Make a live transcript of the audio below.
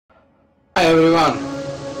Hi everyone,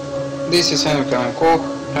 this is Heinrich and Koch,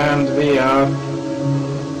 and we are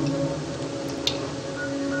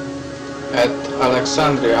at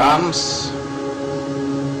Alexandria Arms.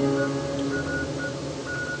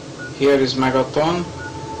 Here is Megaton,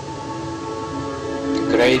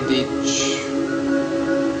 Greenwich,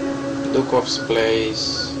 Dukov's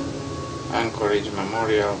Place, Anchorage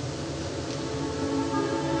Memorial,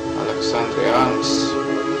 Alexandria Arms.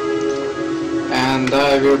 And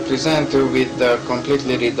I will present you with the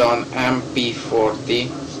completely redone MP40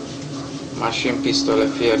 Maschinenpistole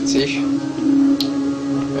 40,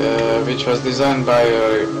 which was designed by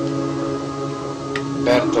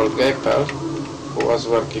Berthold Geipel, who was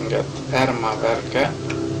working at Erma Werke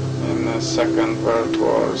in the Second World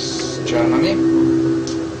War's Germany.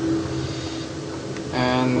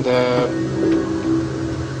 And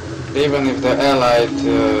even if the Allied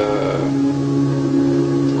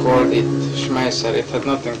called it Schmeisser, it had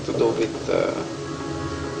nothing to do with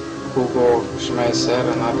Hugo Schmeisser,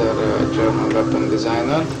 another German weapon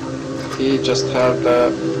designer. He just held the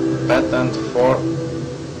patent for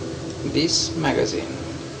this magazine.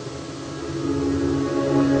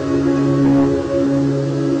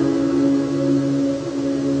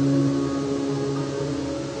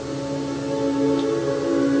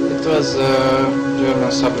 It was a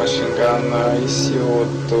German submachine gun issued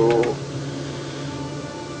to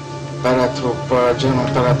German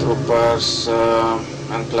paratroopers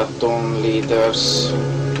and platoon leaders.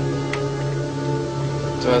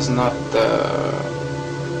 It was not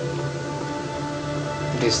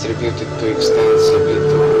distributed too extensively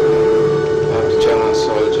to every German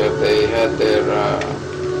soldier. They had their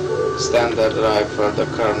standard rifle, the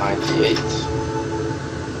Kar-98,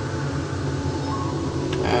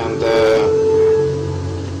 and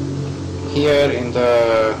here in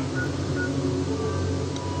the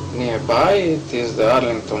nearby it is the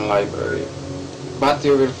Arlington Library, but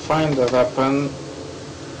you will find the weapon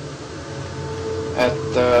at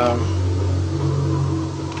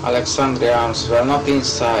Alexandria Arms, well, not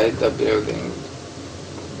inside the building,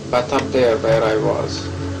 but up there where I was,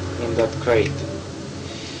 in that crate.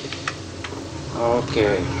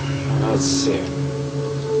 Okay, let's see.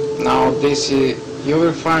 Now this is, you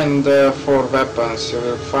will find 4 weapons. You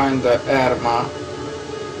will find the Erma,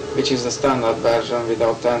 which is the standard version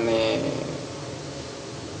without any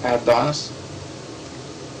add-ons.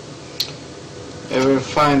 You will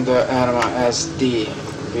find the Erma SD,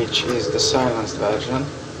 which is the silenced version.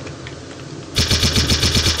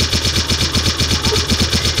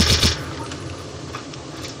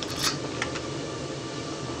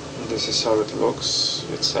 This is how it looks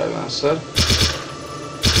with silencer.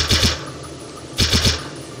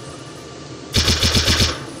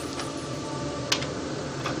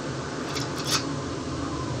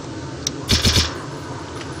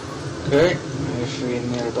 Okay, if we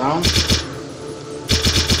kneel down,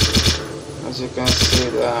 as you can see,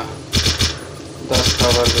 the dust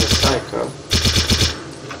covers the cycle.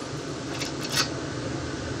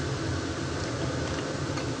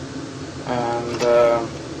 And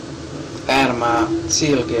Erma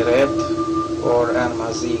Zielgerät or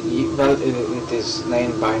Erma Zigi, well, it is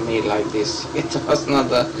named by me like this. It was not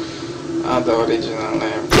the original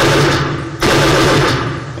name.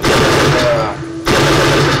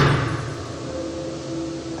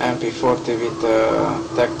 MP40 with a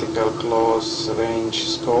tactical close range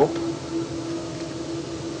scope.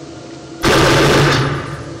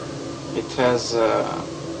 It has the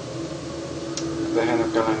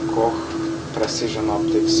He-nukel and Koch precision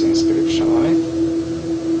optics inscription on it.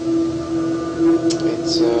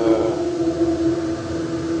 It's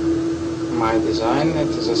my design. It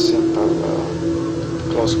is a simple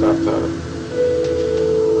close quarter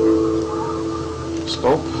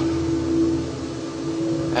scope.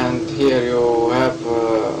 And here you have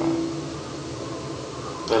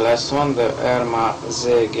the last one, the Erma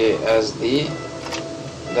ZG SD,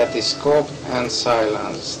 that is scoped and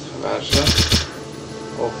silenced version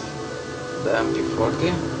of the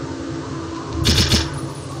MP40.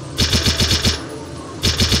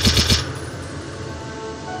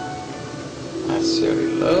 As you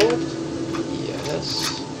reload, yes.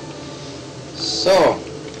 So,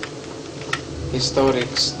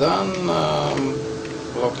 historics done.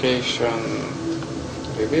 Location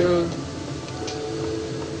revealed.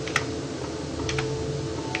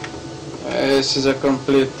 This is a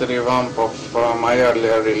complete revamp of my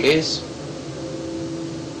earlier release.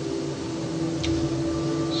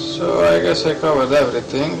 So I guess I covered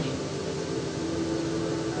everything.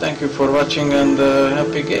 Thank you for watching and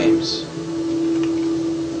happy games.